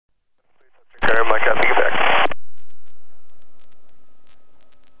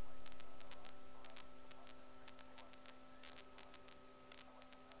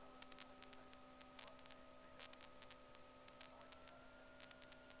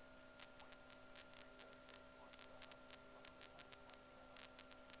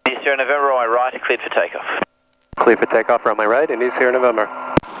Sierra November, runway right, cleared for takeoff. Clear for takeoff, runway right, Indy Sierra November.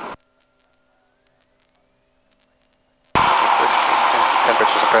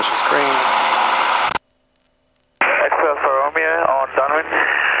 Temperatures and pressures green. XL for Romeo on downwind,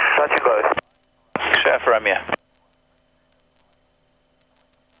 touch and go. Sierra for Romeo.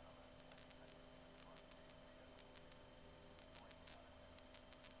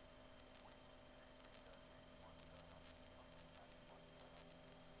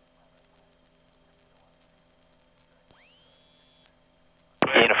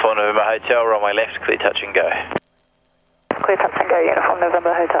 Uniform November Hotel, runway left, clear touch and go. Clear touch and go, Uniform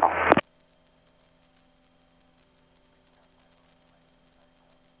November Hotel.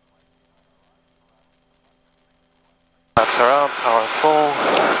 Flaps are up, power full,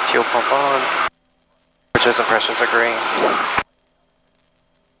 fuel pump on. Temperatures and pressures are green.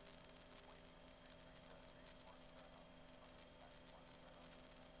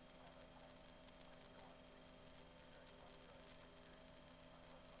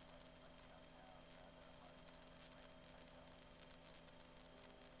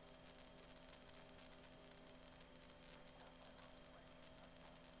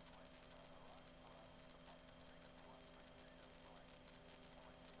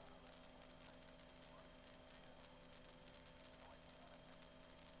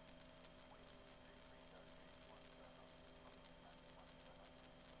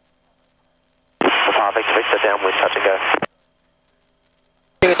 Victor downwind, touch and go.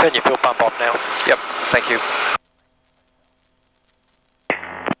 You can turn your fuel pump off now. Yep, thank you.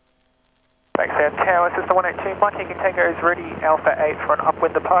 Backside Tower, System 182, Mike Yankee Tango is ready, Alpha 8 for an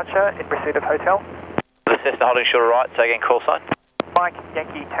upwind departure in pursuit of hotel. The Cessna holding short right, so again call sign. Mike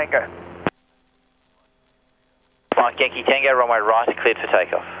Yankee Tango. Mike Yankee Tango, runway right, cleared for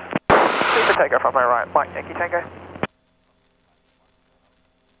takeoff. Clear for takeoff, runway right, Mike Yankee Tango.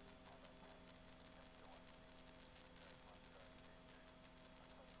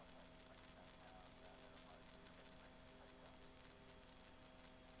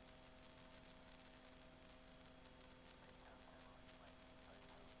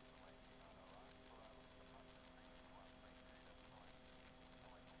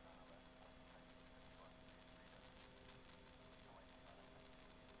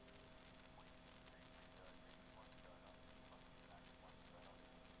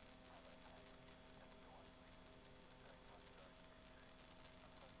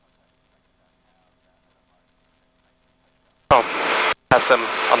 Past them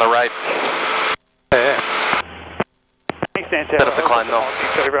on the right. Yeah. Set up the climb though.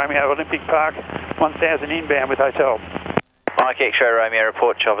 X-ray Romeo, Olympic Park, 1000 inbound with hotel. Mike X-ray Romeo,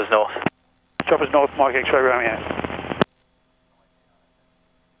 report choppers north. Choppers north, Mike X-ray Romeo.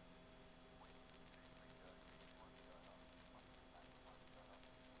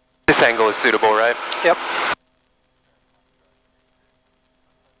 This angle is suitable, right? Yep.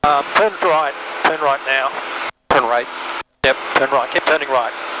 Turn right now. Turn right. Yep, turn right, keep turning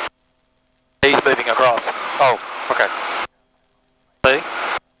right. He's moving across. Oh, okay. See?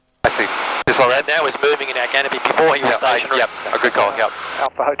 I see. This all right now is moving in our canopy before he was stationary. Yep, a good call, yep.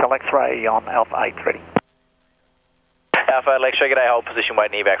 Alpha Hotel X-ray on Alpha 8 ready. Alpha X-ray, g'day, hold position,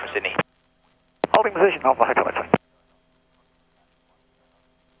 waiting here back from Sydney. Holding position, Alpha Hotel X-ray.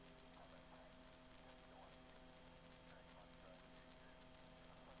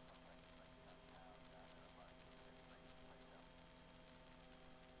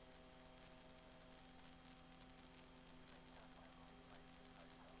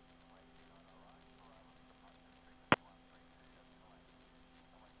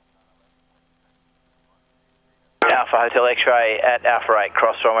 Alpha Hotel X-ray at Alpha 8,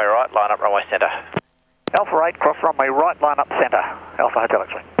 cross runway right, line up runway centre. Alpha 8, cross runway right, line up centre. Alpha Hotel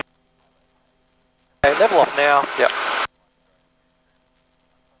X-ray. Okay, level off now. Yep.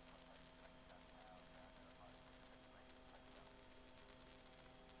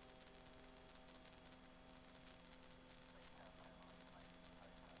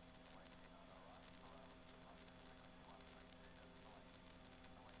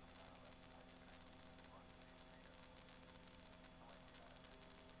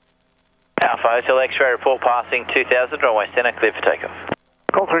 Alpha Hotel X-ray, report passing 2000, runway centre, clear for takeoff.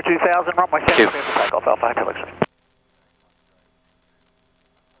 Call through 2000, runway centre, Q. clear for takeoff, Alpha Hotel X-ray.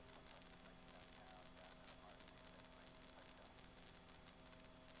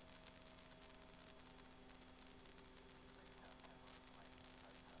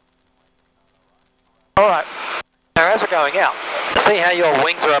 Alright, now as we're going out, see how your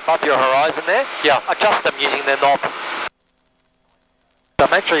wings are above your horizon there? Yeah. Adjust them using the knob. So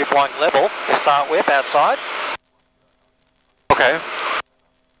make sure you're flying level to start with outside. Okay.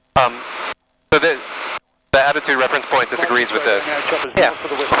 So the attitude reference point disagrees with this. Yeah,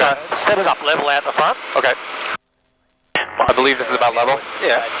 so set it up level out the front. Okay. I believe this is about level.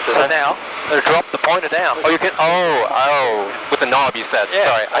 Yeah, so now, drop the pointer down. Oh, you can, with the knob you said. Yeah.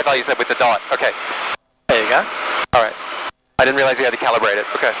 Sorry, I thought you said with the dot. Okay. There you go. Alright. I didn't realize you had to calibrate it.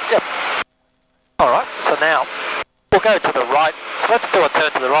 Okay. Yep. Alright, so now, we'll go to the right. So let's do a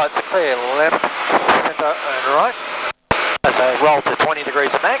turn to the right. So clear left, centre and right. As I roll to 20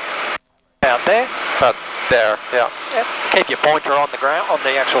 degrees of back. Out there. About there, yeah. Yep. Keep your pointer on the ground, on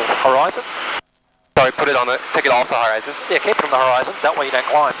the actual horizon. Sorry, put it on take it off the horizon. Yeah, keep it on the horizon, that way you don't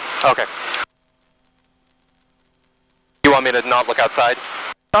climb. Okay. You want me to not look outside?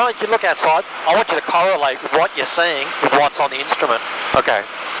 No, you look outside. I want you to correlate what you're seeing with what's on the instrument. Okay.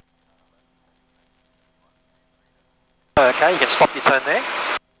 Okay, you can stop your turn there.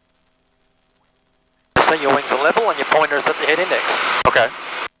 So your wings are level and your pointer is at the head index. Okay.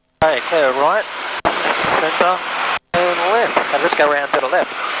 Okay, clear right, centre and left. And let's go around to the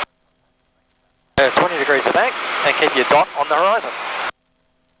left. 20 degrees of back and keep your dot on the horizon.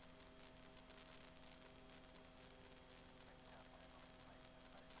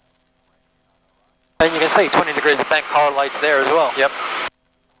 And you can see 20 degrees of bank correlates there as well. Yep.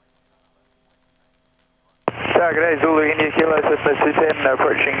 Target A, Zulu, India, Kilo, Cessna 210,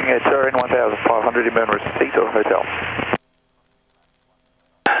 approaching Turin 1500, inbound receipt or hotel.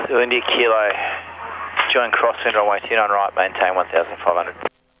 Zulu India Kilo, join crosswind runway 29 right, maintain 1500.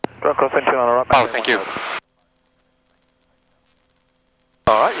 Right, crosswind 29 right. Oh, thank you.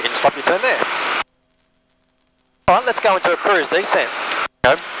 Alright, you can stop your turn there. Alright, let's go into a cruise descent.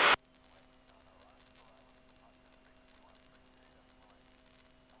 Okay.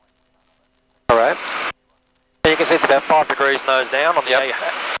 Alright. You can see it's about 5 degrees nose down on the AH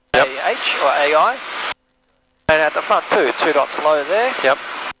or AI. And at the front too, 2 dots low there. Yep.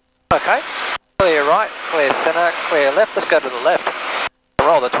 Okay. Clear right, clear centre, clear left. Let's go to the left.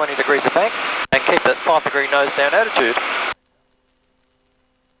 Roll the 20 degrees of bank and keep that 5 degree nose down attitude.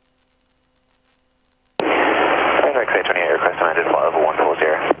 XA 28, request amended flight level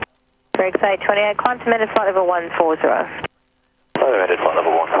 140. XA 28, climb to amended flight level 140. Flight amended flight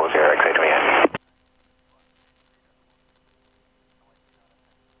level 140, XA 28.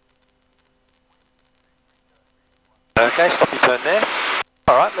 Okay, stop your turn there.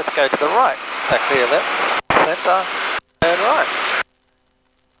 Alright, let's go to the right. Clear left, centre, and right.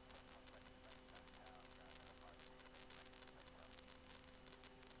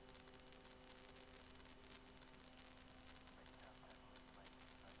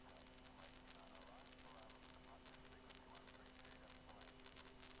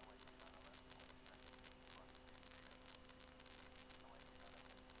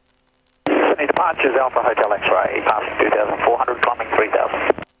 Departures Alpha Hotel X-Ray, passing 2400, climbing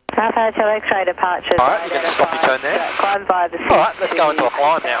 3000. Alpha Hotel X-Ray departures. Alright, you can stop your turn there. Climb via the Alright, let's go into a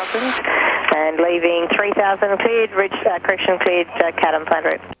climb now. And leaving 3000 cleared, ridge, correction cleared, CATM plan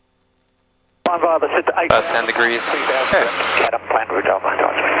route. Climb via the Center 8. About 10 degrees. CATM plan route, Alpha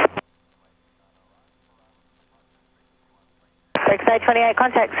Hotel. XA 28,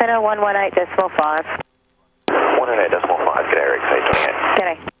 contact centre 118.5. 118.5, good air, XA 28.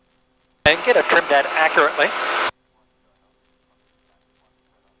 G'day. And get it trimmed out accurately.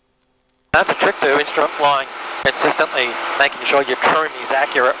 That's a trick to instrument flying consistently, making sure your trim is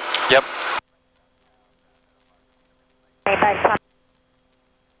accurate. Yep.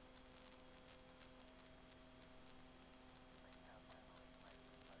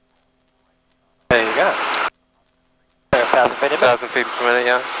 There you go. 1,000 feet a minute. 1,000 feet per minute,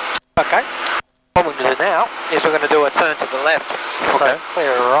 yeah. Okay. What we're going to do now is we're going to do a turn to the left. Okay. So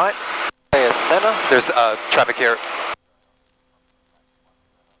clear right, clear centre. There's traffic here.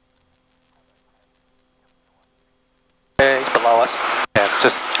 Yeah, he's below us. Yeah,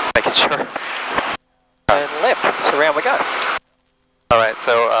 just making sure. And left, so around we go. Alright,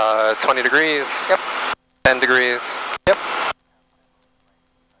 so 20 degrees. Yep. 10 degrees. Yep.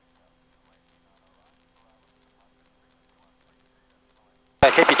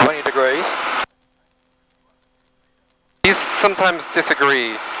 Okay, keep you 20 degrees. These sometimes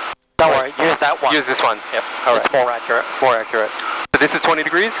disagree. Don't worry, use that one. Use this one. Yep, Alright. it's more accurate. More accurate. So this is 20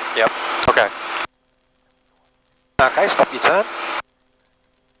 degrees? Yep. Okay. Okay, stop your turn.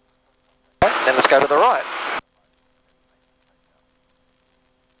 Okay, then let's go to the right.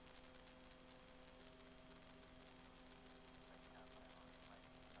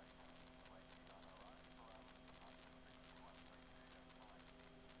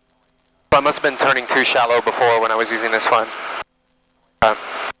 So I must have been turning too shallow before when I was using this one.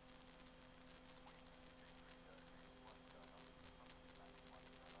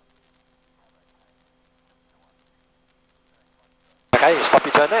 Okay, you stop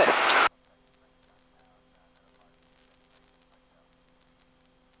your turn there.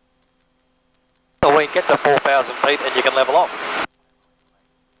 So we get to 4,000 feet and you can level off.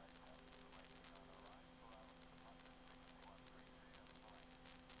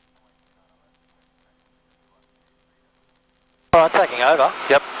 Alright, taking over.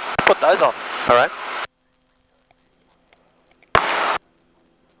 Yep. Put those on. Alright.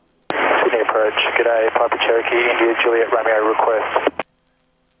 Sydney approach, g'day, Piper Cherokee, India Juliet Romeo request.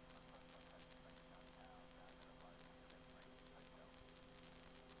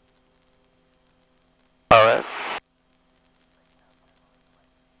 Alright.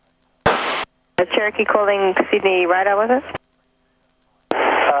 Cherokee calling Sydney radar, was it?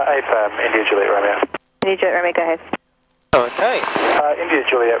 AFAM, India Juliet Romeo. India Juliet Romeo, go ahead. Okay. India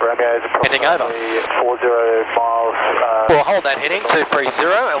Juliet Romeo is Heading over. approximately 40 miles. We'll hold that heading, 230,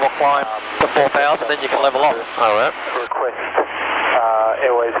 and we'll climb to 4,000, then you can level off. Alright. Request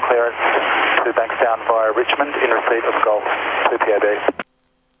airways clearance to Bankstown via Richmond in receipt of Golf 2 PAB.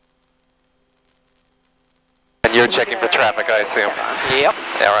 And you're checking for traffic, I assume? Yep.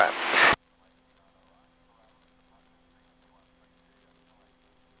 Alright.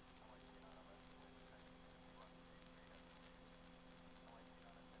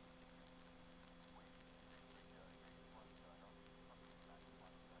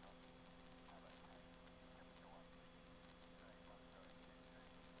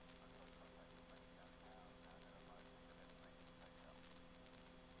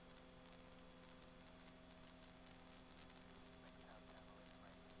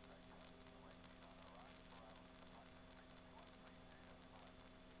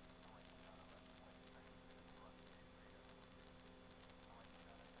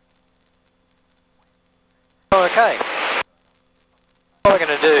 Okay. What we're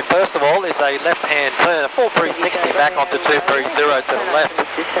going to do, first of all, is a left-hand turn, a full 360 back onto 230 to the left.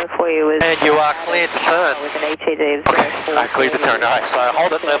 And you are cleared to turn. Okay, I cleared the turn, alright. So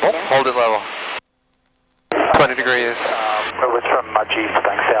hold it level. Hold it level. 20 degrees. It was from Mudgee to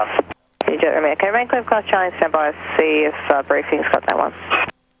Bankstown. Okay, rain clear class Charlie, stand by, see if briefing's got that one.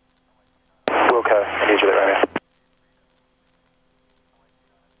 Wilco, India Juliet Romeo.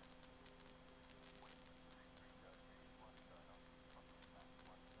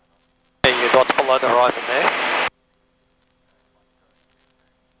 Your dots below the horizon there.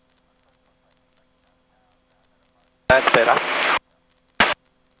 That's better.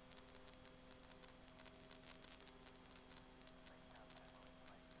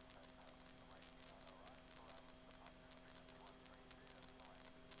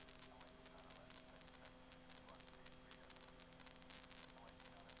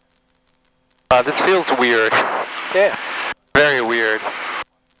 This feels weird. Yeah. Very weird.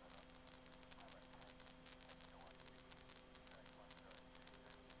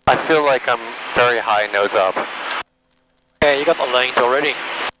 I feel like I'm very high nose up. Yeah, you got the leans already.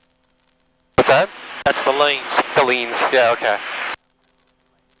 What's that? That's the leans. The leans, yeah, okay.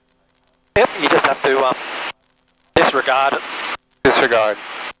 Yep, you just have to disregard it. Disregard.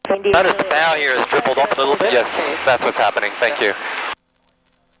 Notice the bow here has dribbled off a little bit. Yes, that's what's happening, thank you.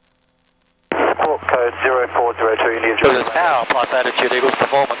 Port code 0402 India So Juliet. there's power plus attitude equals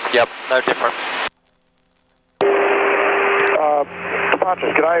performance. Yep. No different.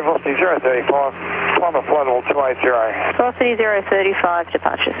 Departures, g'day, velocity 035, climb a flight level 280. Velocity 035,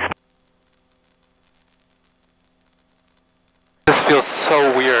 departures. This feels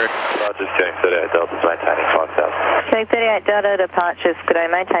so weird. Just getting 38 Delta, maintaining 5,000. Take 38 Delta, departures, good day,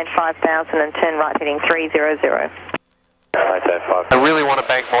 maintain 5,000 and turn right heading 300. Maintain 5,000. I really want to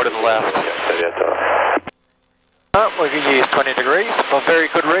bank more to the left. 38 Delta. We can use 20 degrees for very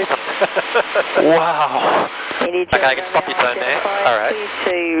good reason. Wow. Okay, I can stop your turn there. Alright.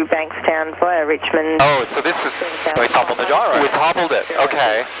 To Bankstown via Richmond. Oh, so this is... We toppled the gyro. We toppled it,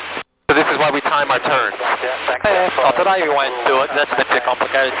 okay. So this is why we time our turns. Oh, today we won't do it, that's a bit too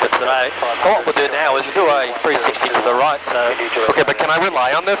complicated for today. So what we'll do now is do a 360 to the right, so... Okay, but can I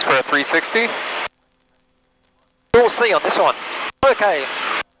rely on this for a 360? We'll see on this one. Okay,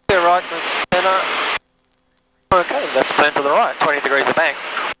 clear right and centre. Okay, let's turn to the right, 20 degrees of bank.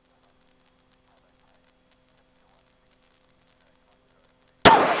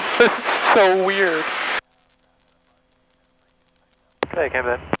 This is so weird. G'day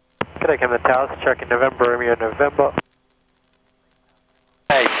Camden Towers, checking November, Romeo November.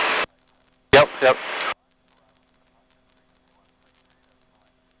 Hey, Yep.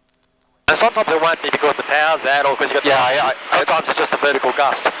 and sometimes it won't be because the power's out or because you've got sometimes it's just a vertical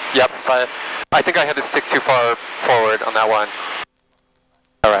gust. Yep, so I think I had to stick too far forward on that one.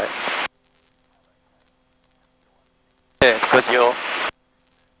 Alright. Yeah, it's because you're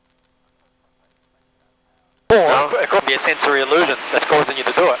Or it could be a sensory illusion that's causing you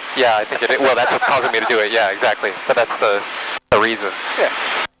to do it. Yeah, I think it is. Well, that's what's causing me to do it. Yeah, exactly. But that's the reason. Yeah.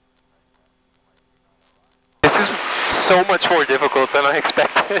 This is so much more difficult than I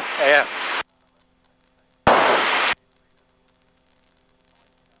expected. Yeah.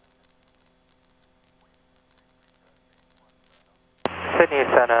 Sydney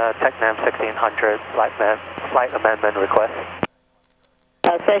Centre, TechNam 1600, flight amendment request.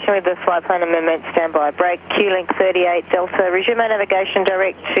 Station with the flight plan amendment, standby. Break, Q-Link 38 Delta. Resume navigation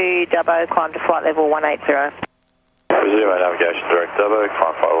direct to Dubbo, climb to flight level 180. Resume navigation direct Dubbo,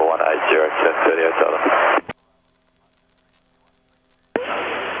 climb flight level 180, 1038 Delta.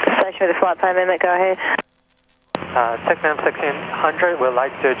 Station with the flight plan amendment, go ahead. TechNam 1600, we'd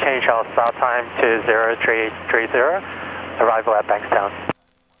like to change our start time to 0330, arrival at Bankstown.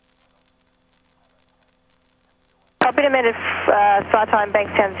 Copy amended flight time,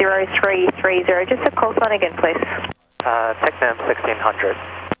 Bankstown 0330. Just a call sign again, please. TechNam 1600.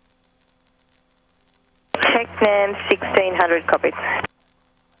 TechNam 1600, copied.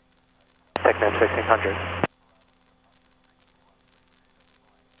 TechNam 1600.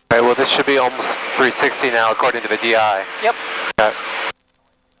 Alright, well this should be almost 360 now according to the DI. Yep. Okay.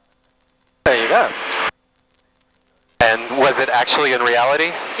 There you go. And was it actually in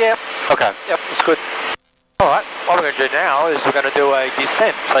reality? Yep. Okay. Yep, it's good. Alright, what we're going to do now is we're going to do a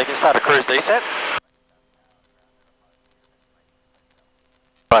descent. So you can start a cruise descent.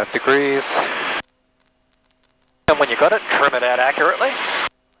 5 degrees. And when you got it, trim it out accurately.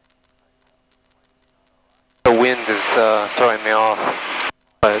 The wind is throwing me off,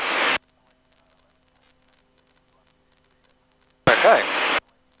 but Okay.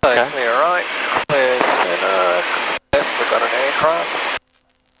 So Okay. clear right, clear centre, left, we've got an aircraft.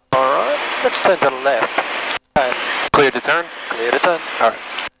 Alright, let's turn to the left. Okay, clear to turn? clear to turn. Alright.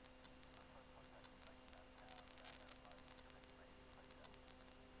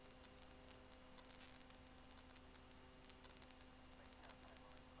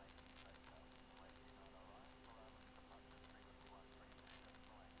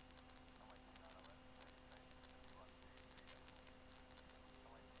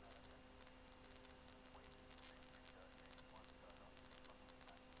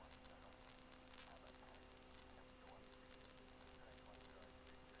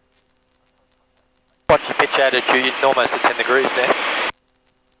 Watch your pitch attitude, almost at 10 degrees there.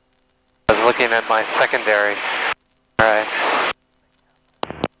 I was looking at my secondary. Alright.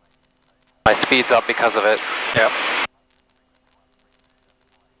 My speed's up because of it. Yep.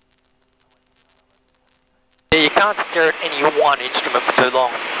 Yeah, you can't stare at any one instrument for too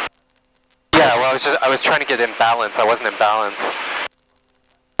long. Yeah, well I was trying to get in balance. I wasn't in balance.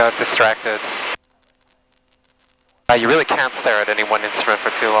 Got distracted. You really can't stare at any one instrument for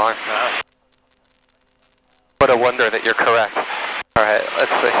too long. No. What a wonder that you're correct. Alright,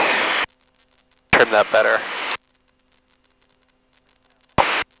 let's see. Trim that better.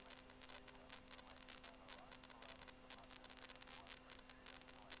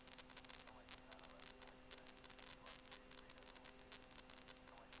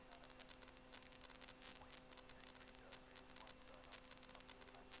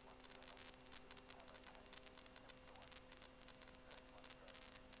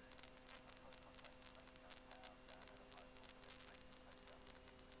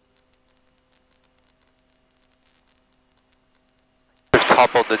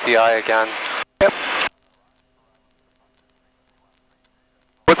 Toppled the DI again. Yep.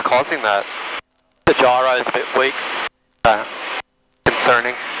 What's causing that? The gyro's a bit weak.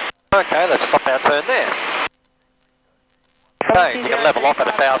 Concerning. Okay, let's stop our turn there. Okay, you can level off at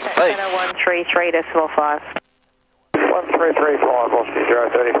 1,000 feet. 133.5. 1335, velocity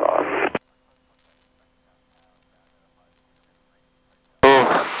 035. Ooh,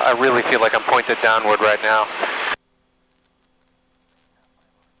 I really feel like I'm pointed downward right now.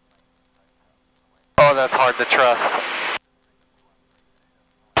 Oh, that's hard to trust.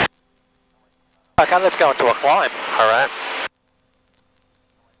 Okay, let's go into a climb. Alright.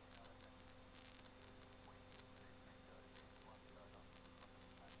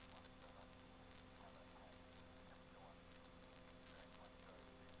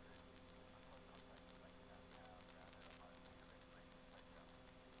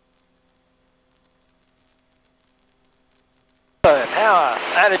 So, power,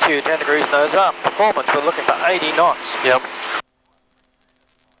 attitude, 10 degrees nose up. Performance, we're looking for 80 knots. Yep.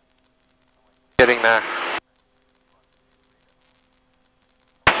 Getting there.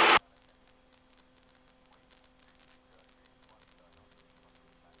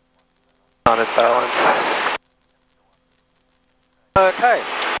 Not in balance. Okay,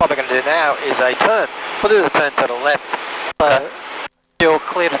 what we're going to do now is a turn. We'll do the turn to the left. So you're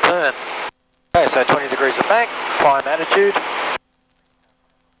clear to turn. Okay, so 20 degrees of back, climb attitude.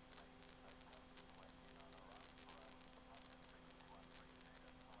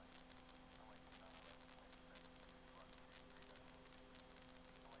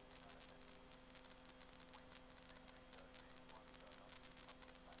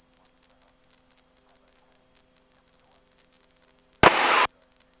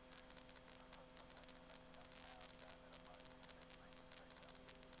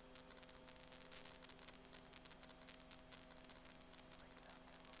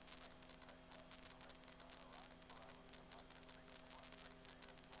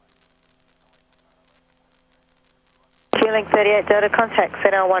 Q-Link 38 Delta, contact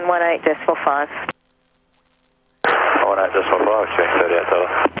center 118.5. 118.5, Q-Link 38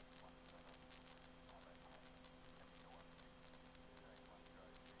 Delta.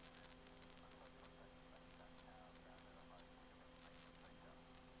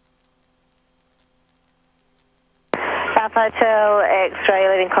 South Hotel, X-ray,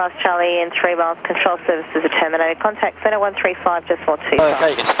 leaving class Charlie in 3 miles, control services are terminated. Contact center 135.25. Okay,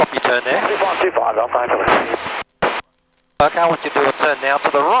 you can stop your turn there. 2525, I'll find it. Okay, I want you to do a turn now to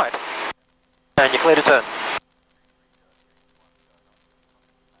the right. And you're clear to turn.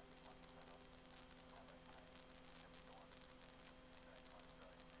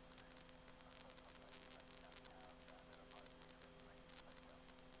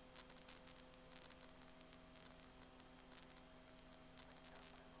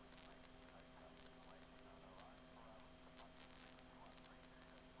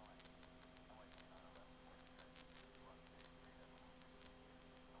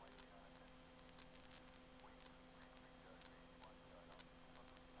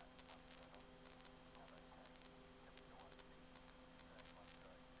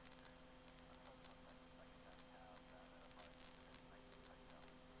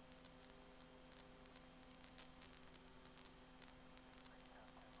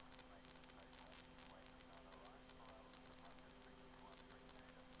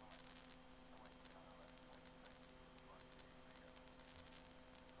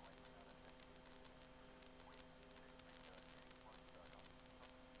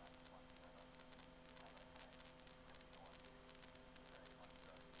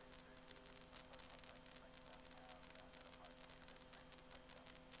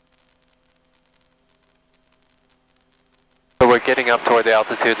 So we're getting up toward the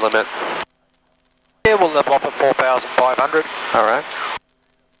altitude limit. Yeah, we'll level off at 4,500. Alright.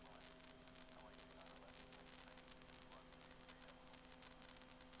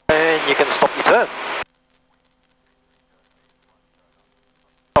 And you can stop your turn.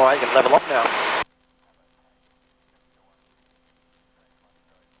 Alright, you can level off now.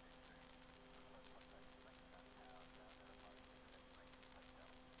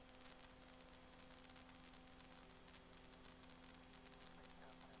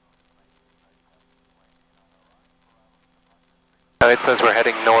 It says we're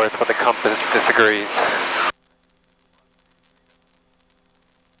heading north, but the compass disagrees.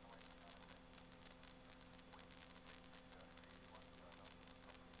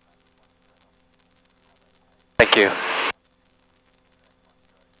 Thank you.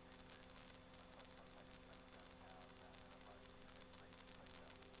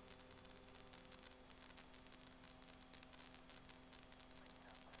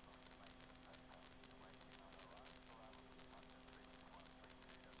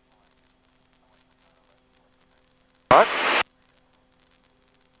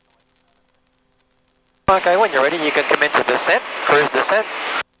 Okay, when you're ready, you can commence a descent, cruise descent.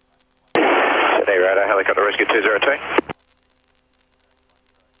 Sydney Radar, helicopter rescue 202.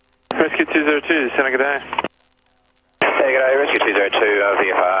 Rescue 202, Santa, good day. Hey, good day, rescue 202,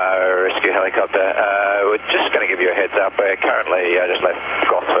 VFR rescue helicopter. We're just going to give you a heads up. We're currently just left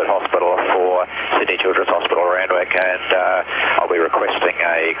Gosford Hospital for Sydney Children's Hospital Randwick, and I'll be requesting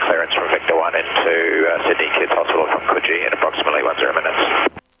a clearance from Victor 1 into Sydney Kids Hospital from Coogee in approximately 10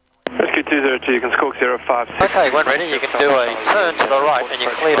 minutes. Rescue 202, you can squawk 056. Okay, when ready, you can do a turn to the right and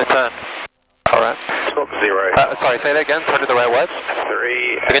you're clear to turn. Alright. Squawk 0. Sorry, say that again. Turn to the right what?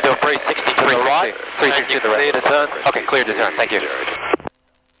 3. You can do a 360 to the right. 360 to the right. Clear to turn. Okay, clear to turn. Thank you.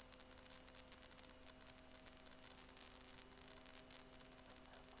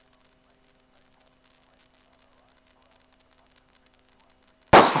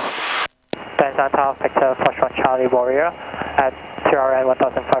 Tower Victor Foxtrot Charlie Warrior at TRN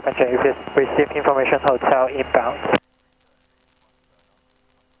 1500. If you receive information hotel inbound.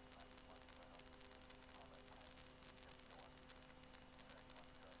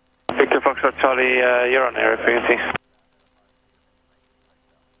 Victor Foxtrot Foxtrot Charlie, you're on air frequency.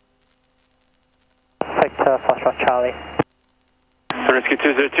 Victor, Foxtrot Charlie. Rescue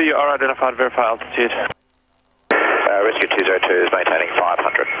 202, you are identified, verify altitude. Rescue 202 is maintaining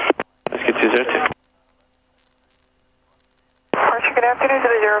 500. Rescue 202. Rescue, good afternoon,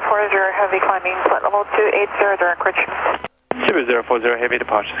 040, heavy climbing, flight level 280, direct reach. 040, heavy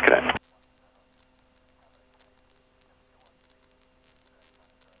departures, connect.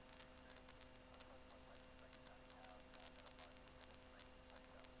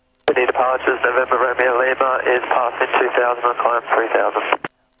 City departures, November Romeo Lima is passing 2000 on climb 3000.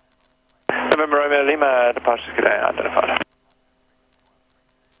 November Romeo Lima, departures, connect, identified.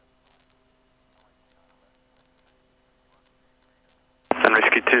 And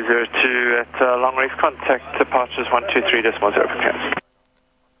Rescue 202 at Long Reef, contact departures 123.0 for clearance.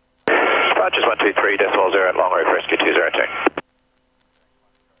 Departures 123.0 at Long Reef, Rescue 202.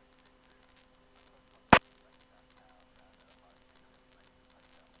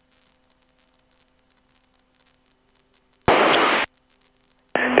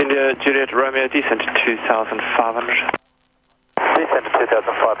 India Juliet Romeo, descent to 2,500. Descent to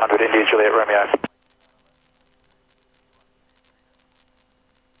 2500, India Juliet Romeo.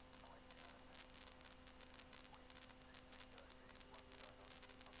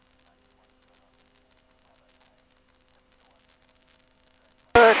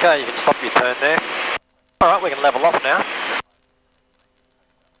 Okay, you can stop your turn there. Alright, we can level off now.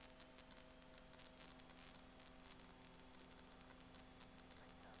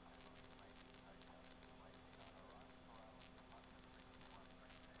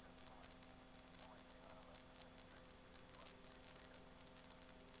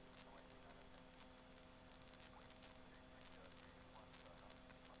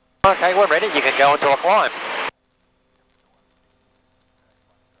 Okay, we're ready, you can go into a climb.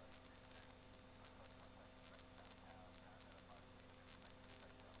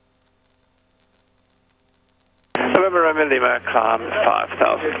 November Romeo Lima, climb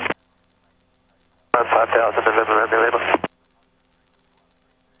 5,000. 5000, November Romeo Lima.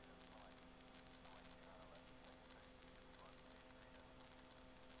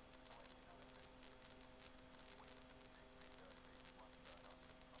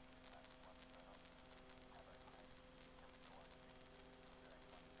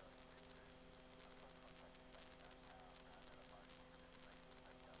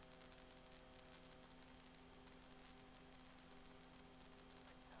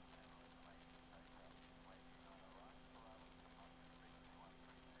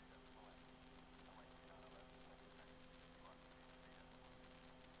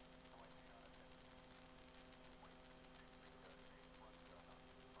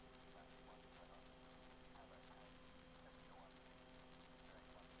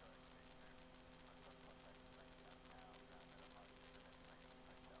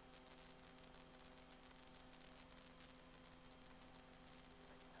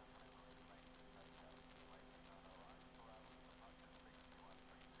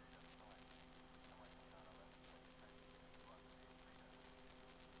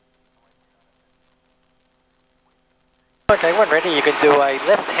 Okay, when ready, you can do a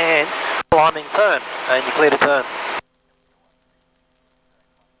left-hand climbing turn, and you clear the turn.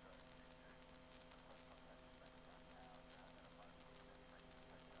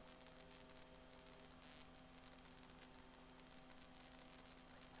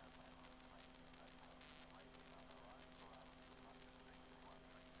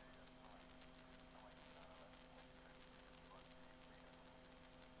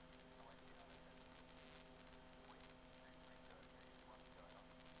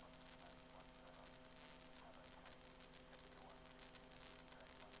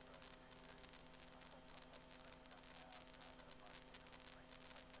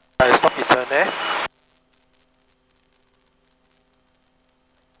 So stop your turn there.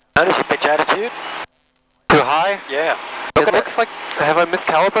 Notice your pitch attitude. Too high? Yeah. It looks like, have I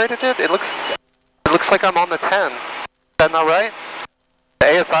miscalibrated it? It looks like I'm on the 10. Is that not right? The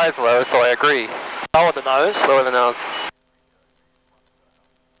ASI is low, so I agree. Lower the nose. Lower the nose.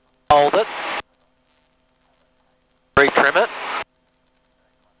 Hold it. Retrim it.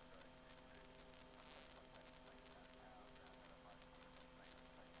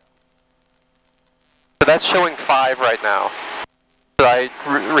 So that's showing 5 right now. Should I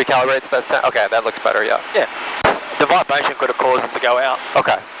recalibrate so that's 10? Okay, that looks better, yeah. Yeah. The vibration could have caused it to go out.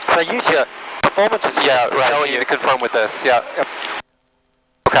 Okay. So use your performances. Yeah, right. You need to confirm with this, yeah. Yep.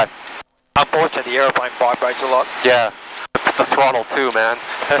 Okay. Unfortunately, the aeroplane vibrates a lot. Yeah. The throttle too, man.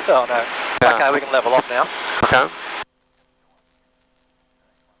 Oh no. Yeah. Okay, we can level off now. Okay.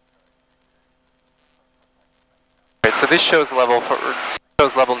 Alright, so this shows level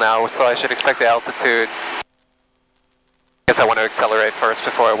now, so I should expect the altitude. Guess I want to accelerate first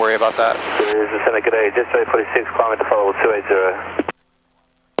before I worry about that. Good day, just 46, climb to follow 280.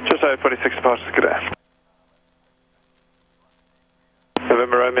 Just 46 departures, good day.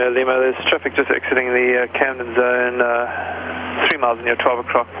 November Romeo Lima, there's traffic just exiting the Camden zone, 3 miles near 12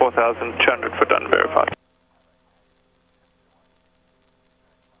 o'clock, 4,200 foot unverified.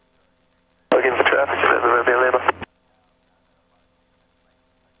 Looking for traffic, November Romeo Lima.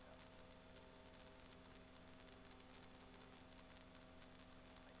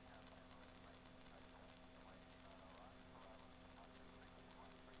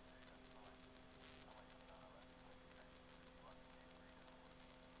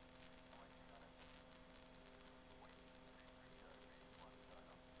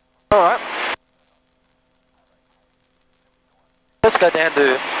 Alright. Let's go down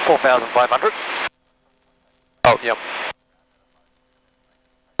to 4,500. Oh, yep.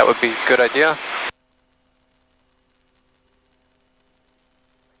 That would be a good idea.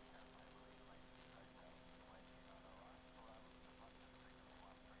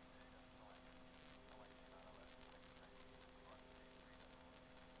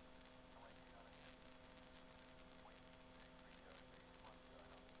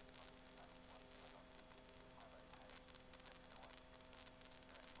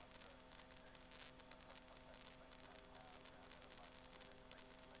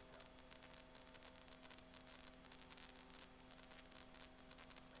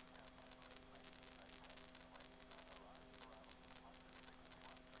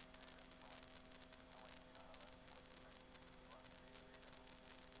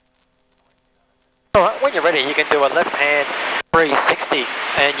 Alright, when you're ready, you can do a left hand 360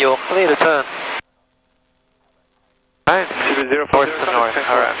 and you'll clear the turn. Alright, north to north,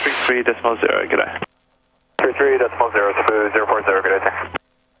 alright. 33.0, good day. 33.0, 040, good day.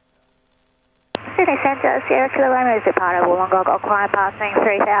 Sydney Centre, Sierra Kilo Romeo is departed, Wollongong, climb passing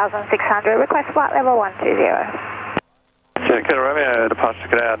 3,600, request flight level 120. Sierra Kilo Romeo, departures,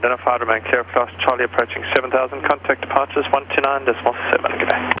 good day. Identified, remain clear across Charlie approaching 7,000, contact departures 129.7, good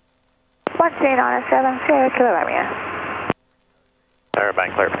day. 12907, Sierra Kilo Romeo.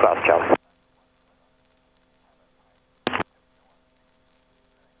 Remain clear for class Charlie.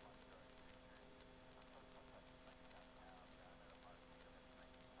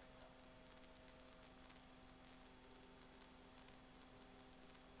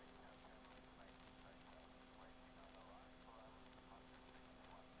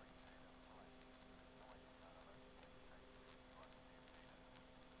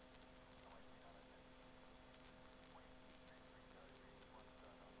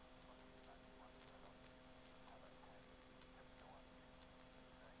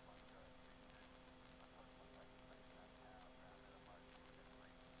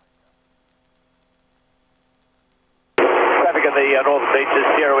 Traffic in the northern beaches,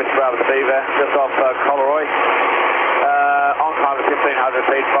 Sierra West Bravo Beaver, just off Coleroy. On climb to 1,500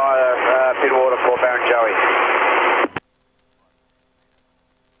 feet via Pitwater for Baron Joey.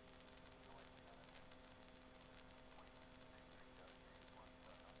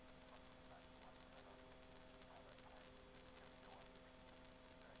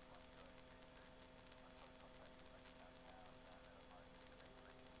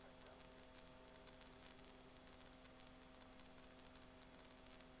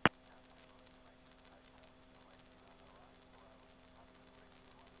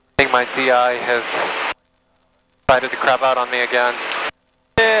 I think my DI has decided to crap out on me again.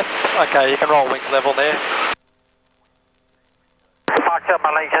 Yeah, okay, you can roll wings level there. Departure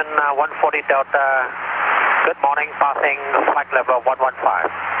Malaysian 140 Delta, good morning, passing flight level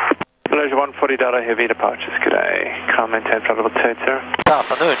 115. Malaysia 140 Delta, heavy departures, good day. Calm, maintain flight level 280. Good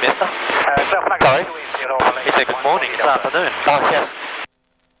afternoon, mister. Sorry? He said good morning, it's afternoon. Oh, yeah.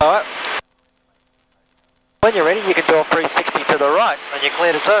 Alright. When you're ready, you can do a 360 to the right and you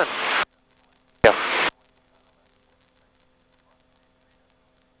clear the turn. Yeah.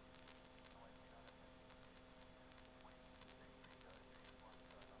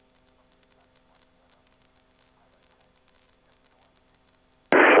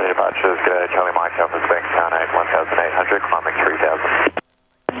 Departures, good day. Charlie Mike Alpha, Bank Town 8, 1,800, climbing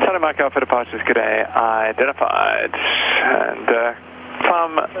 3,000. Charlie Mike Alpha departures, good day. Identified. And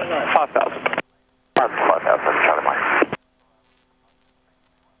climb 5,000. 5,000, Charlie Mike.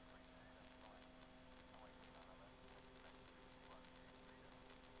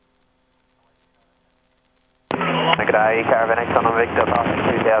 Good day, Caravan X on Victor, passing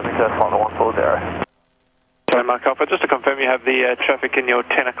 2,000, first flight 140. Charlie Mike Alpha. Just to confirm, you have the traffic in your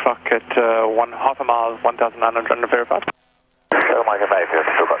 10 o'clock at half a mile, 1,900 verified. Charlie Mike Alpha,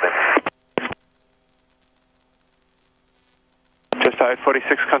 still got them. Just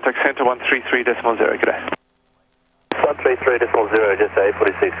 846, contact centre 133.0, good day. 133.0, just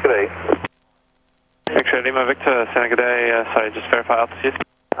 846, good day. X-ray Lima Victor, Santa good day, sorry, just verify altitude.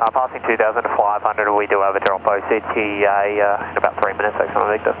 Passing 2,500, we do have a drop OCTA in about 3 minutes,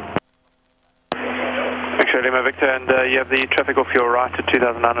 X-ray Victor. X-ray Lima Victor, and you have the traffic off your right at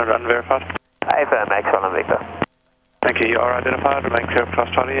 2,900 unverified. Affirm, X-ray Victor. Thank you, you are identified, remain clear of class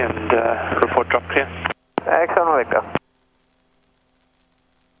Charlie, and report drop clear. X-ray Victor.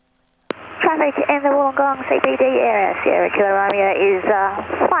 Traffic in the Wollongong CBD area, Sierra Kilo Romeo is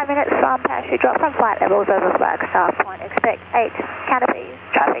 5 minutes from parachute drop from flight levels over Flagstaff Point. Expect 8 canopies.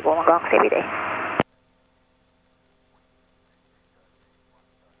 Traffic Wollongong CBD.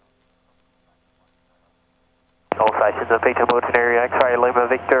 All stations of Victor Wilton area, X-ray Lima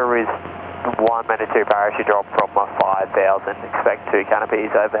Victor is 1 minute 2 parachute drop from 5,000. Expect 2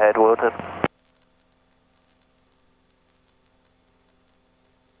 canopies overhead Wilton.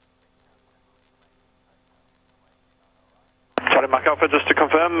 Charlie Mike Alpha, just to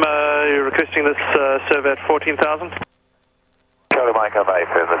confirm, you're requesting this survey at 14,000? Charlie Mike Alpha,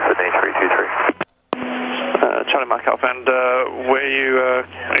 affirm, that's the D323. Charlie Mike Alpha, and where are you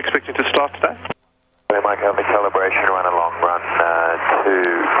expecting to start today? Charlie Mike Alpha, calibration, run a long run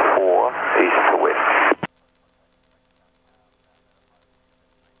 24 east to west.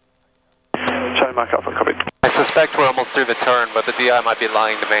 Charlie Mike Alpha, copy. I suspect we're almost through the turn, but the DI might be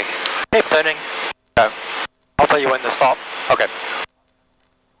lying to me. Keep turning. Okay. I'll tell you when to stop. Okay.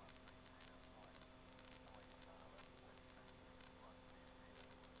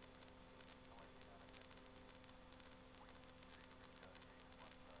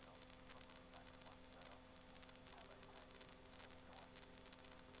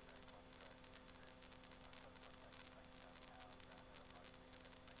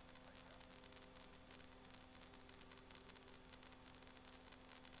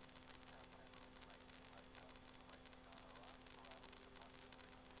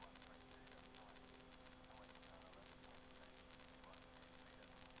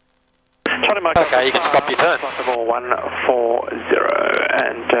 Okay, you can stop your turn. Level 140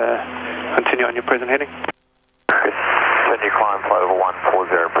 and continue on your present heading. Continue climb, flight level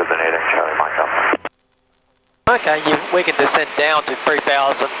 140, present heading, Charlie Mike Alpha. Okay, we can descend down to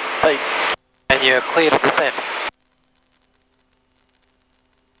 3,000 feet and you're clear to descend.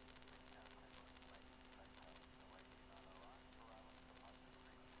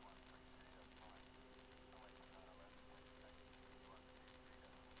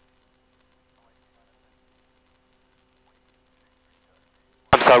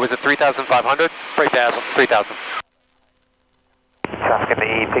 So was it 3,500? 3,000. 3,000. Traffic in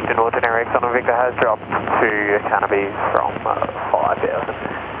the Picton Norton area, X Victor has dropped to canopies from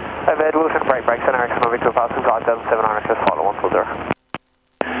 5,000. Overhead Wilson, break center, X Victor passing 5,700, access flight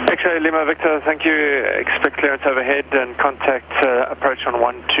 140. X-ray Lima Victor, thank you. Expect clearance overhead and contact approach on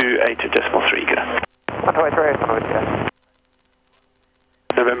 128.3, good. 123, X Victor.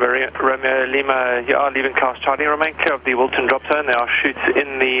 November Romeo Lima, you are leaving class Charlie. Remain clear of the Wilton drop zone. There are chutes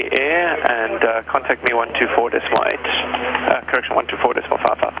in the air, and contact me 124.8. Correction,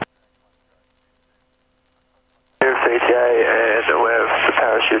 124.55. CTA, and we have the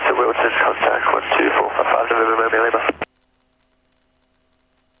parachutes at Wilton. Contact 12455 November Romeo Lima.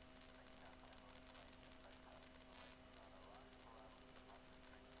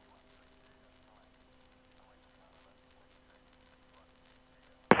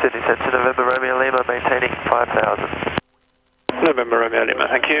 Sydney Centre, November Romeo Lima, maintaining 5,000. November Romeo Lima,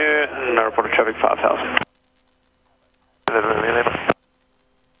 thank you. No reported traffic, 5,000. November Romeo Lima.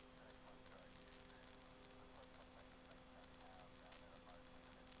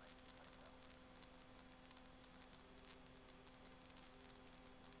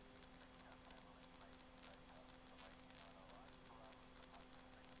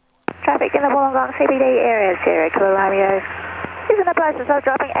 Traffic in the Wollongong CBD area, Sierra Kilo Romeo is in the process of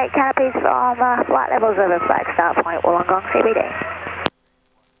dropping 8 canopies from flight levels over Flagstaff Point, Wollongong CBD.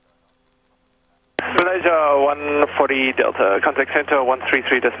 Malaysia 140 Delta, contact center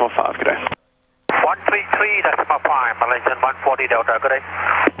 133.5, good day. 133.5, Malaysian 140 Delta, good day.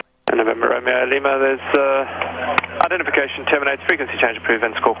 November Romeo Lima, there's identification terminates, frequency change approved,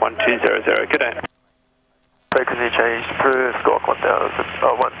 and squawk 1200, good day. Frequency change approved, squawk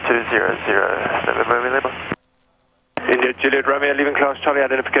 1200, November Romeo Lima. India, Juliet Romeo, leaving class Charlie,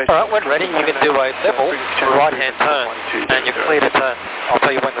 identification. Alright, when ready, you can do a level right-hand turn, and you're clear to turn. I'll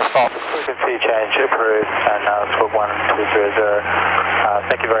tell you when to stop. Frequency change approved, and squad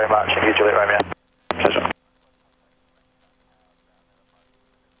 1230. Thank you very much, and you, Juliet Romeo. Pleasure.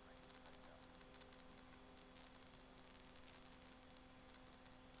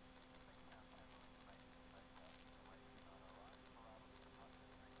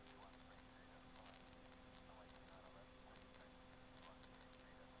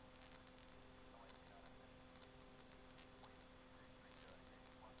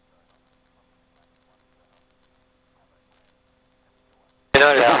 You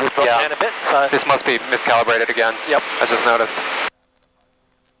notice this has dropped down a bit, so... This must be miscalibrated again. Yep. I just noticed.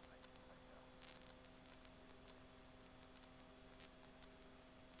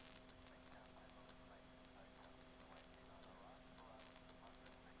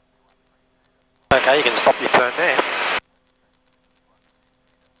 Okay, you can stop your turn there.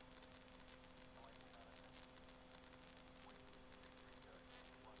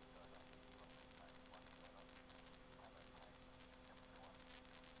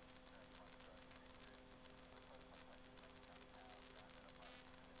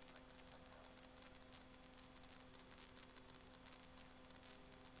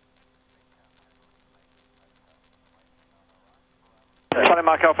 Charlie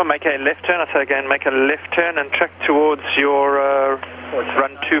Mark Alpha, make a left turn. I say again, make a left turn and track towards your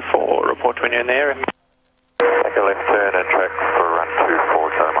run 24. Report when you're in the area. Make a left turn and track for run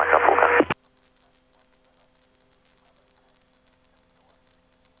 24, Charlie Mike Alpha.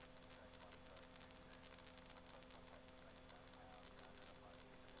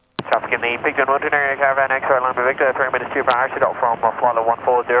 Traffic in the Picton Wilton area, Caravan X-ray Lambda Victor, 3 minutes 2 per hour, shut off from flight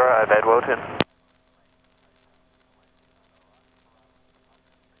 140 over Ed Wilton.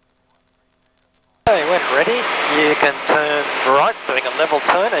 Okay, when ready, you can turn right, doing a level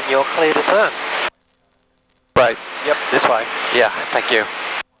turn, and you're clear to turn. Right. Yep, this way. Yeah, thank you.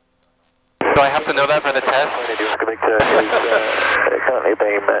 Do I have to know that for the test? Currently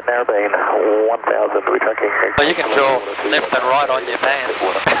beam, now beam 1000, we're tracking. So you can draw left and right on your bands.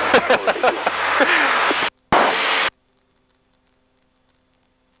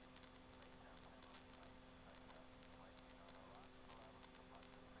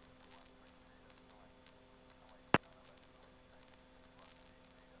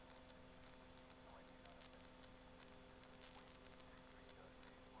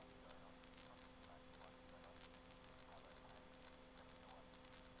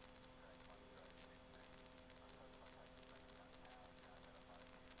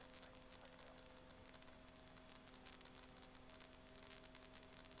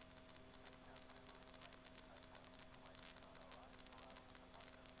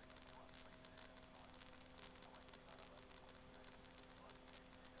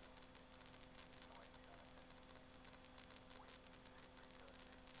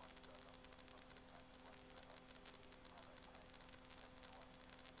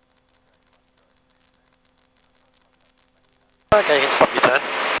 Okay, you can stop your turn.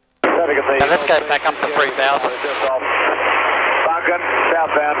 And let's go back up to 3000. Falcon,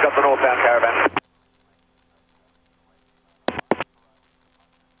 southbound, got the northbound Caravan.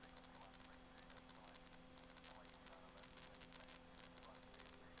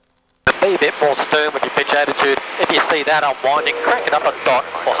 Be a bit more stern with your pitch attitude. If you see that unwinding, crank it up a dot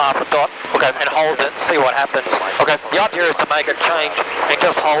or half a dot, okay, and hold it and see what happens. Okay. The idea is to make a change and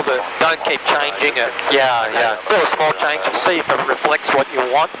just hold it. Don't keep changing it. Yeah, yeah. Do a small change and see if it reflects what you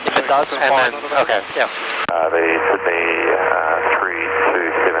want. If it does, fine. Okay. Yeah. The Sydney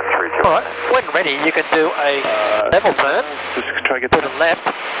 32732. Alright, when ready, you can do a level turn, Just try to get put it left,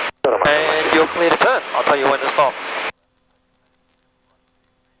 and you're clear to turn. I'll tell you when to stop.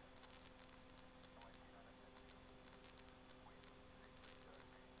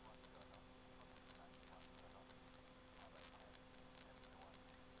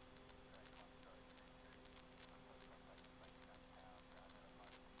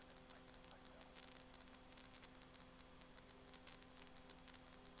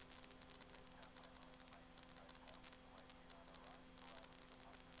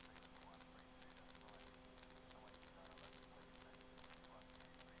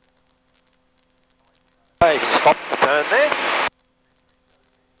 Okay, you can stop the turn there.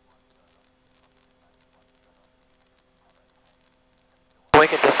 We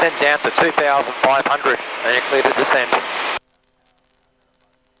can descend down to 2,500 and you're clear to descend.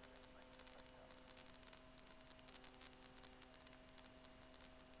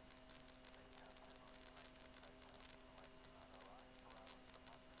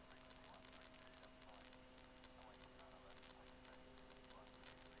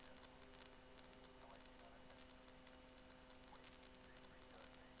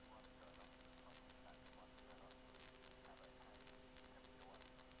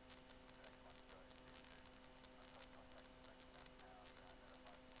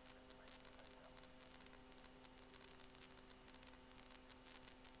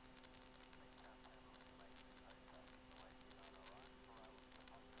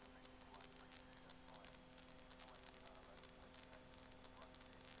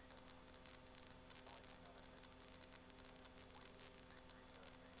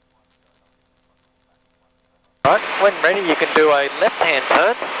 Right, when ready you can do a left-hand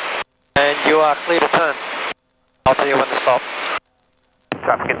turn and you are clear to turn. I'll tell you when to stop.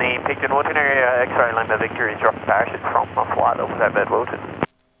 Traffic in the Picton Wilton area, X-ray Lambda Victory is dropping parachute from flight level at Bed Wilton.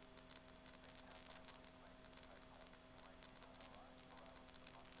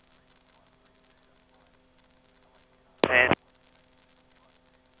 And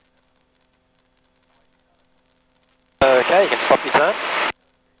okay, you can stop your turn.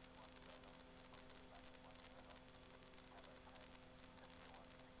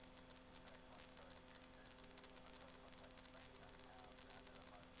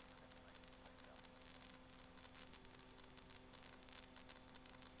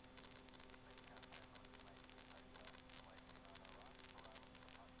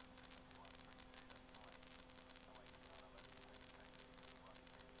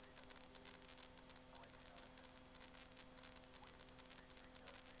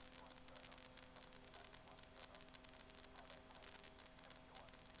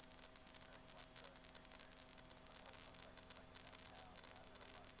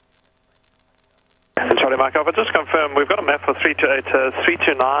 Charlie Mike Alpha, just confirm, we've got a map for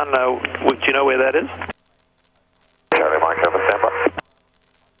 329, would you know where that is? Charlie Mike Alpha, stand by.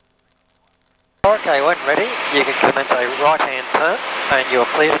 Okay, when ready, you can commence a right-hand turn and you are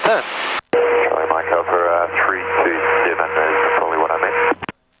clear to turn. Charlie Mike Alpha, 327 is probably what I meant.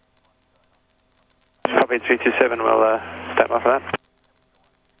 Copy 327, we'll stand by for that.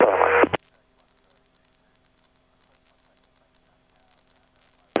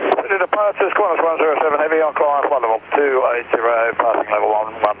 Departures, Qantas 107 Heavy on climb, flight level 280, passing level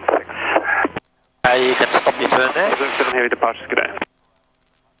 116. You can stop your turn there. 7 Heavy departures, good day.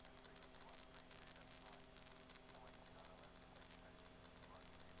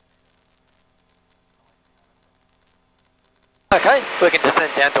 Okay, we can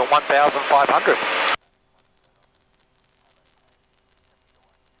descend down to 1,500.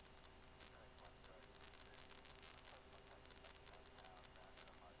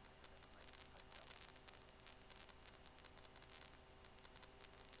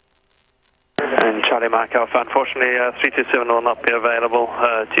 And Charlie Mike Alpha, unfortunately 327 will not be available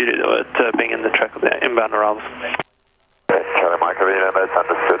due to it being in the track of the inbound arrivals. Charlie Mike Alpha, that's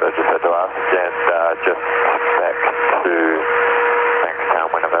understood. I just had to ask and just back to Bankstown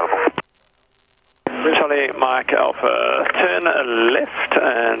when available. Charlie Mike Alpha, turn left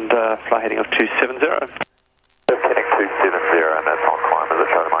and fly heading of 270. Heading 270 and that's on climb, is it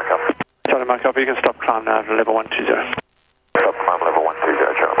Charlie Mike Alpha? Charlie Mike Alpha, you can stop climb now to level 120. Stop climb level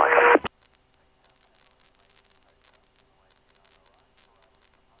 120, Charlie Mike Alpha.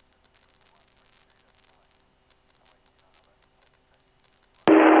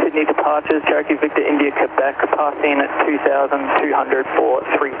 Sydney departures, Cherokee Victor India Quebec, passing at 2,200 for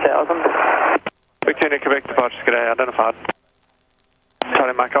 3,000. Victor India Quebec departures, good day, identified.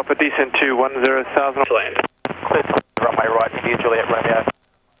 Charlie Mike Alpha, descend to 10,000 land. Clear to runway right, India Juliet Romeo.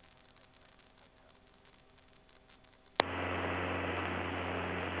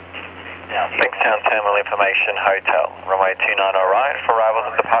 Bankstown Terminal Information Hotel, runway 29 right for arrivals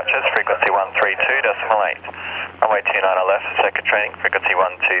and departures, frequency 132.8. Runway 29 left for second training, frequency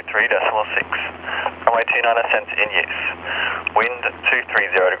 123.6. Runway 29 ascent in use. Wind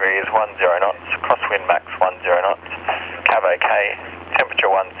 230 degrees, 10 knots, crosswind max 10 knots. Cav OK, temperature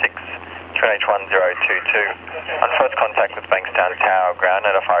 16, QNH 1022. On first contact with Bankstown Tower ground,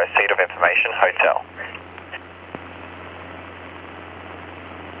 notify receipt of information hotel.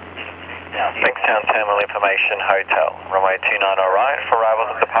 Bankstown Terminal Information Hotel, runway 29 right for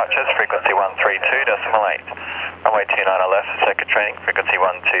arrivals and departures, frequency 132.8. Runway 29 left for second training, frequency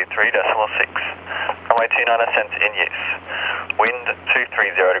 123.6. Runway 29 ascent in use. Wind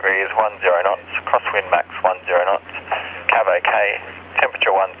 230 degrees, 10 knots, crosswind max 10 knots. Cav OK,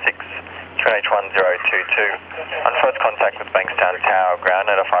 temperature 16, QNH 1022. On first contact with Bankstown Tower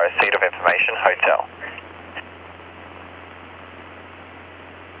ground, notify receipt of information hotel.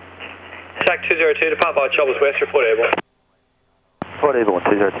 TAC 202 to Papa Choppers West, report airborne. Report airborne,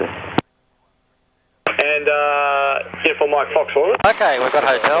 202. And uniform Mike Fox, order. Okay, we've got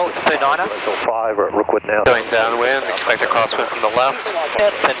hotel, it's 29er. 5, we're at Rookwood now. Going downwind, expect a crosswind from the left.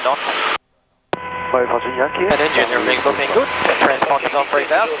 Yep, 10 knots. Wave Hudson Yankee. And engine, everything's looking good. Transponders on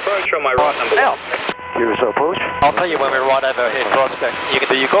 3,000. Approach on my right, number Now, Kira approach. I'll tell you when we're right overhead prospect. You can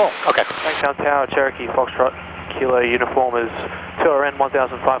do your call. Okay. Bankstown Tower, Cherokee Foxtrot, Kilo uniform is 2RN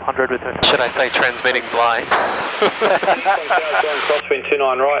 1,500 with... Should I say transmitting blind? Crosswind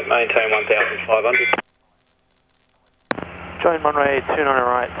 29 right, maintain 1,500. Join runway 29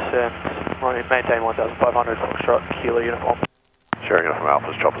 right and maintain 1,500 Foxtrot, Kilo uniform. Sharing it from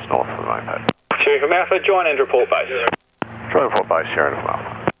Alpha's choppers north for the main pad. 29 Sierra from Alpha, join and report base. Join report base, Sierra from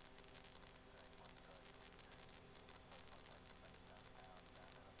Alpha.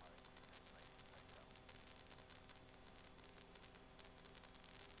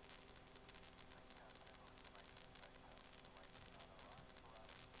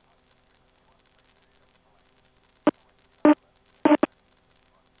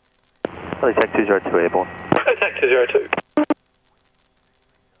 Contact 202 airborne. Contact 202.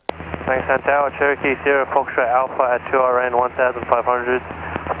 Bankstown Tower, Cherokee Sierra Foxtrot Alpha at 2RN 1500.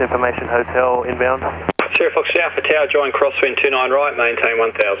 Information Hotel inbound. Sierra Fox Alpha Tower, join crosswind 29 right, maintain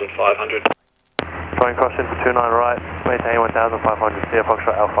 1500. Join crosswind for 29 right, maintain 1500. Sierra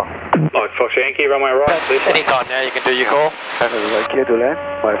Foxtrot Alpha. Mike Fox Yankee, runway right, please. Anytime now you can do your call. Okay to land,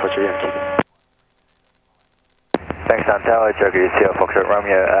 Mike Fox Yankee. Bankstown Tower, Cherokee Sierra Foxtrot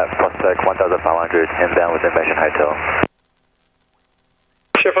Romeo at Prospect 1500, inbound with Information Hotel.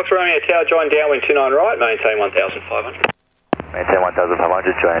 Sierra Fox Romeo Tower, join downwind 29 right, maintain 1500. Maintain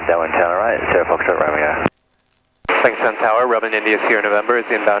 1500, join downwind tower right, Sierra Foxtrot Romeo. Bankstown Tower, Robin India Sierra November is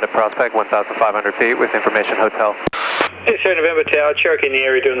inbound at Prospect 1,500 feet with Information Hotel. Sierra November Tower, Cherokee in the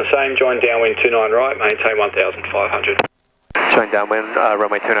area doing the same, join downwind 29 right, maintain 1500. Join downwind,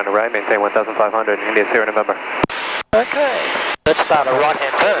 runway 29 right, maintain 1,500, India Sierra November. Okay, let's start a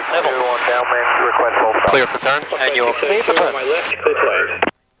right-hand turn, level. Downwind, request full stop. Clear for turn, and you're clear for turn. Runway left, clear to land.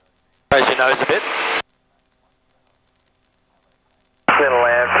 Raise your nose a bit. Clear to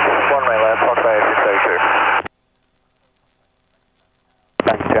land, runway left, Foxtrot 602.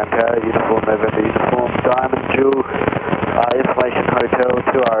 Bankstown Tower, uniform November uniform, Diamond Jewel, Information Hotel,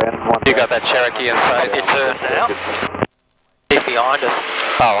 2RN 1. You got that Cherokee inside. It's now. He's behind us.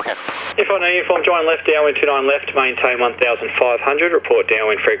 Oh, okay. If on uniform, join left, downwind 29 left, maintain 1500, report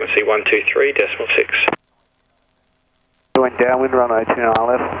downwind frequency 123.6. Join downwind, runway 29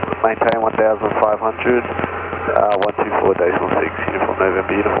 left, maintain 1500, 124.6, uniform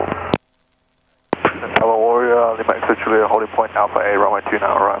November uniform. Hello Warrior, Lima X Juliet, holding point Alpha A, runway 29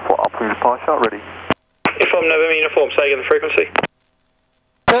 right for upwind departure, ready. Uniform November uniform, say again the frequency.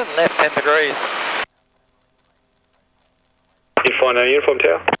 Turn left 10 degrees. Uniform uniform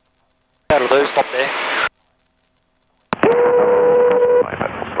tower. That'll do, stop there.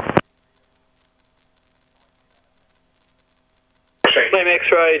 Lima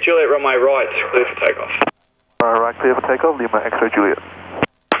X-ray, Juliet runway right, clear for takeoff. Right, clear for takeoff, Lima X-ray Juliet.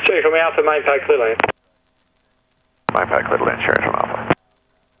 Sierra from Alpha, main pad clear lane. Main pad clear to land, Sierra from Alpha.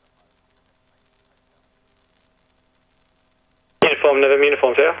 Uniform November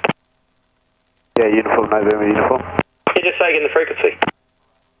uniform tower. Yeah, uniform November uniform. Can you just say again the frequency?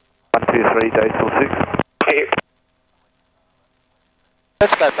 123.6. Thank you.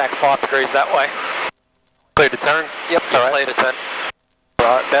 Let's go back 5 degrees that way. Clear to turn? Yep, you're clear to turn.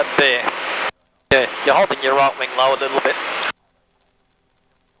 Right, about there. Yeah, you're holding your right wing low a little bit.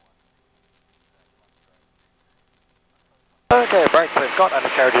 Okay, brake we've got,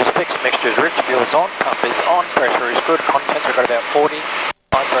 undercarriage is fixed, mixture is rich, fuel is on, pump is on, pressure is good, contents we've got about 40.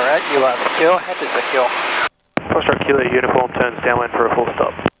 Lines are out, you are secure, head is secure. Foxtrot Kilo uniform turns downwind for a full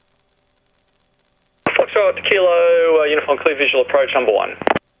stop. Foxtrot Kilo, uniform clear visual approach number 1.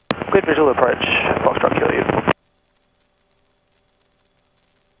 Clear visual approach, Foxtrot Kilo uniform.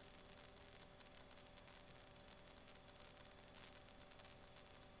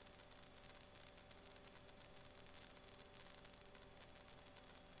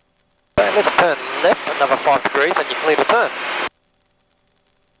 Okay, let's turn left another 5 degrees and you're clear to turn.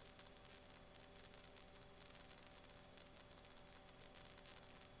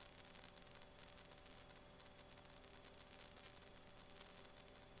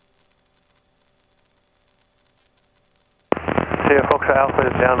 Sierra Foxtrot Alpha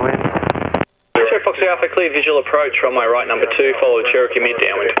is downwind. Sierra Foxtrot Alpha, clear visual approach, runway right number 2, follow Cherokee mid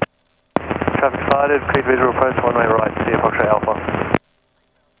downwind. Traffic sighted, clear visual approach, one-way right, Sierra Foxtrot Alpha.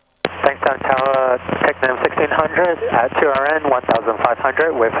 Bankstown Tower, TechNam 1600 at 2RN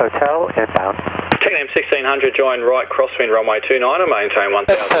 1500 with hotel inbound. TechNam 1600, join right crosswind runway 29 and maintain 1000.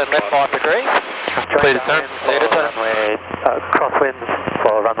 Let's turn left 5 degrees. Clear to turn. Clear to turn. Crosswinds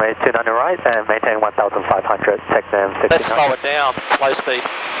for runway 29 right and maintain 1500, TechNam 1600. Let's slow it down, slow speed.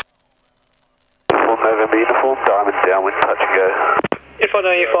 Uniform November uniform, diamond downwind, touch and go.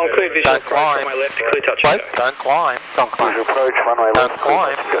 Uniform clear visual Don't approach, climb. runway left, clear touch and Wait, go. don't climb. Don't climb. Visual approach, runway Don't left, clear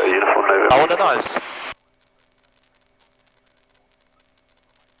climb. touch and go. Uniform November. I want to nose.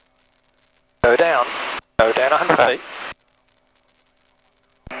 Go down 100 feet.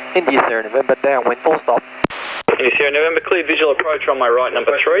 India Sierra November, downwind, full stop. India Sierra November, clear visual approach, runway right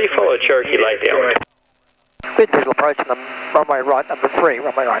number 3, follow Cherokee late downwind. Clear visual approach, runway right, number 3,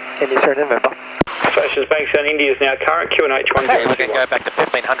 runway right, India Sierra November. Stations Bankstown, India is now current, QNH 1. Okay, we can go back to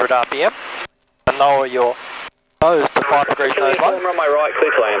 1500 RPM and lower your nose to 5 degrees nose low. On my right,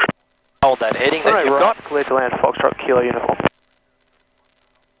 clear to land. Hold that heading that you've got. Clear to land, Foxtrot Kilo uniform.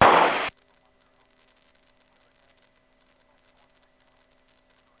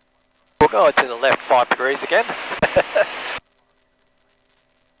 We'll go to the left 5 degrees again.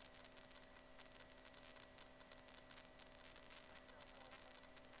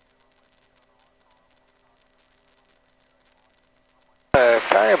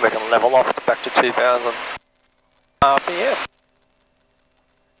 Okay, and we can level off to back to 2000 RPM.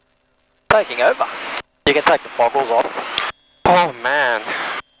 Taking over. You can take the foggles off. Oh man.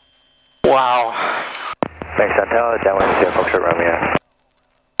 Wow. Bankstown Tower, downwind Sierra Foxtrot Romeo.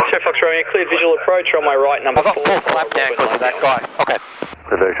 Sierra Fox Romeo, cleared visual approach, you're on my right, number I've got 4. full flap down because of that guy. Okay.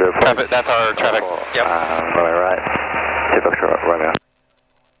 Clear visual approach. Traffic, that's our traffic. Yep. Romeo right, Sierra Foxtrot Romeo.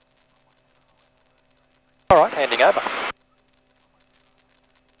 Alright, handing over.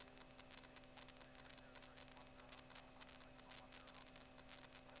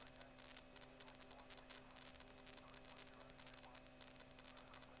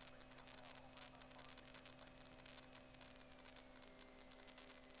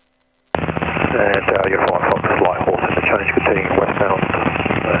 And uniform Fox, light horse interchange continuing westbound,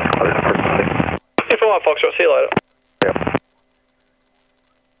 close to frequency. Uniform Foxtrot, see you later. Yep.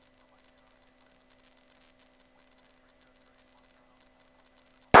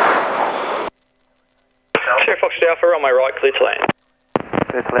 Sierra Foxtrot Alpha, on my right, clear to land.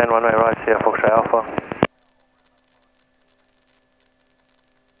 Clear to land, runway right, Sierra Foxtrot Alpha.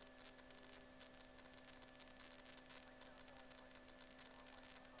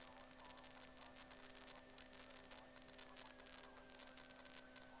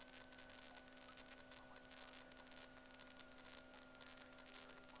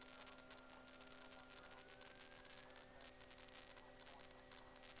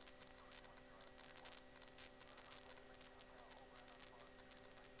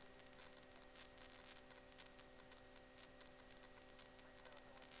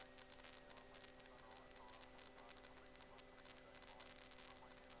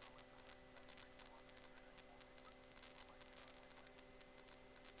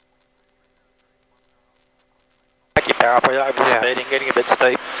 Take your power up, we're over speeding, getting a bit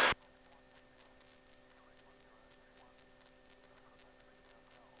steep.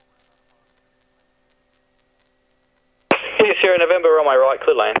 India Sierra November, on my right,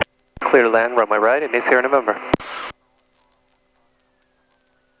 clear lane. Clear to land, runway right, India Sierra November.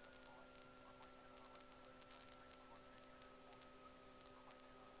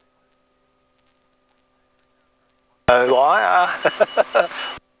 Oh, liar.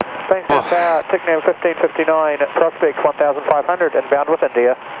 Bankstown Tower, TICNAM 1559, Prospect 1500, inbound with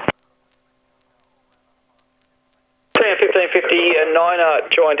India. TM 1559,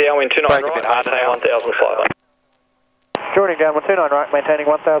 join downwind 29 Break a right, bit harder now. 1500. Joining downwind 29 right,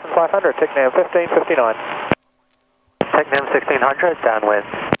 maintaining 1500, TICNAM 1559. TICNAM 1600, downwind.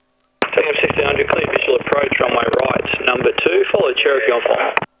 TM 1600, clear visual approach, on my right, number 2, follow Cherokee on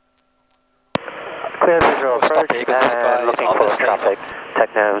fire. Clear visual We'll stop approach here 'cause this guy and is looking for obviously traffic.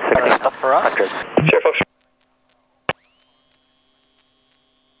 TICNAM Only stop for us. 1600. Sierra Fox.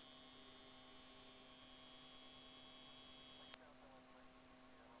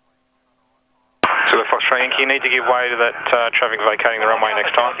 So the Fox Yankee, you need to give way to that traffic vacating the runway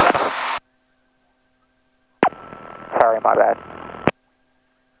next time. Sorry, my bad.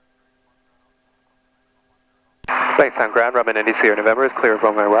 Bankstown ground, Robin India Sierra November is clear of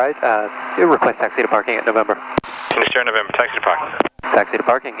runway right. You request taxi to parking at November. India Sierra November, taxi to parking. Taxi to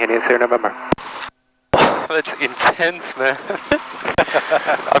parking, India Sierra November. That's intense, man.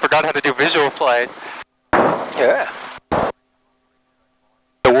 I forgot how to do visual flight. Yeah.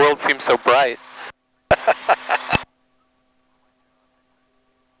 The world seems so bright.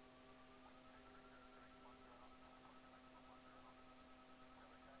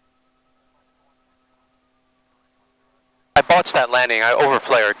 I botched that landing. I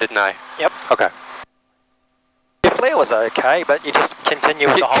overflared, didn't I? Yep. Okay. Your flare was okay, but you just continue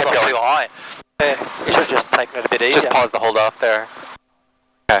with the hold off too high. Yeah, you should have just taken it a bit easier. Just pause the hold off there.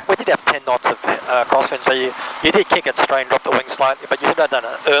 Okay. We did have 10 knots of crosswind, so you did kick it straight and drop the wing slightly, but you should have done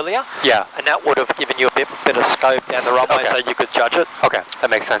it earlier. Yeah. And that would have given you a bit of scope down the runway so you could judge it. Okay, that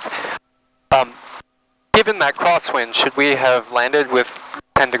makes sense. Given that crosswind, should we have landed with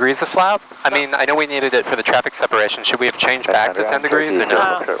 10 degrees of flap? I mean, I know we needed it for the traffic separation. Should we have changed back to 10 degrees or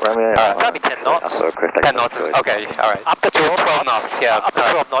no? Probably 10 knots. 10 knots is, okay, alright. Up to 12 knots, yeah. Up to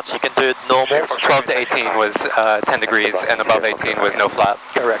 12 knots you can do it normal. 12 to 18 was 10 degrees and above 18 was no flap.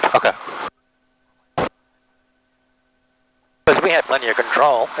 Correct. Okay. So we had plenty of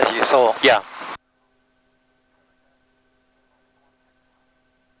control, as you saw. Yeah.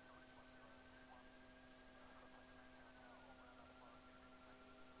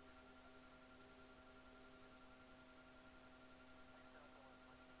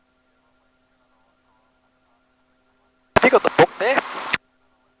 Have you got the book there?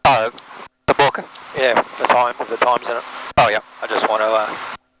 The book? Yeah, the time, with the times in it. Oh, yeah. I just want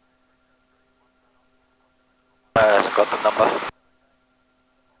to, hasn't got the number.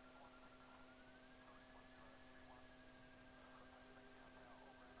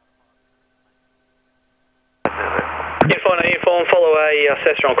 Inform, follow a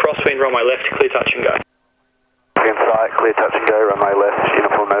Cessna on crosswind, runway left, clear touch and go. Green flight, clear touch and go, runway left,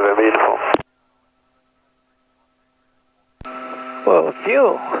 uniform, November, uniform. Well,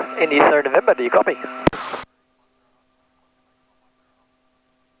 fuel, India 3rd November, do you copy?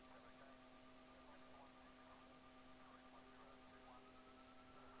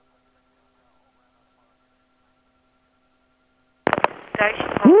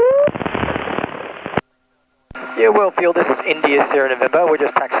 Yeah, well, fuel, this is India Sierra November. We're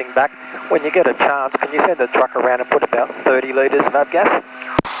just taxiing back. When you get a chance, can you send the truck around and put about 30 litres of avgas? 30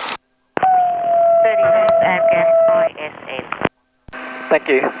 litres avgas, ISS. Thank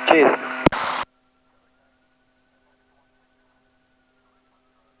you. Cheers.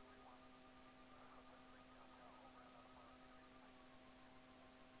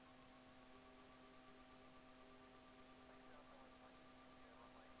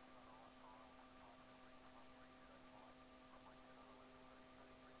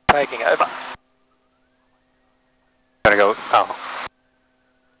 Taking over. Gotta go. Oh.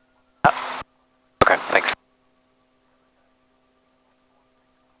 Okay, thanks.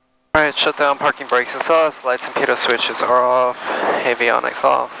 Alright, shut down, parking brakes exhaust, lights and pitot switches are off, avionics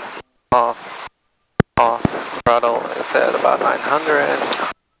off, off, throttle is at about 900,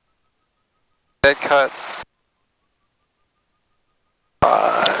 dead cut,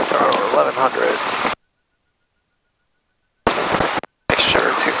 throttle 1100, make sure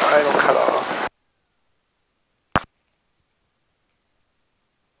to idle cut off.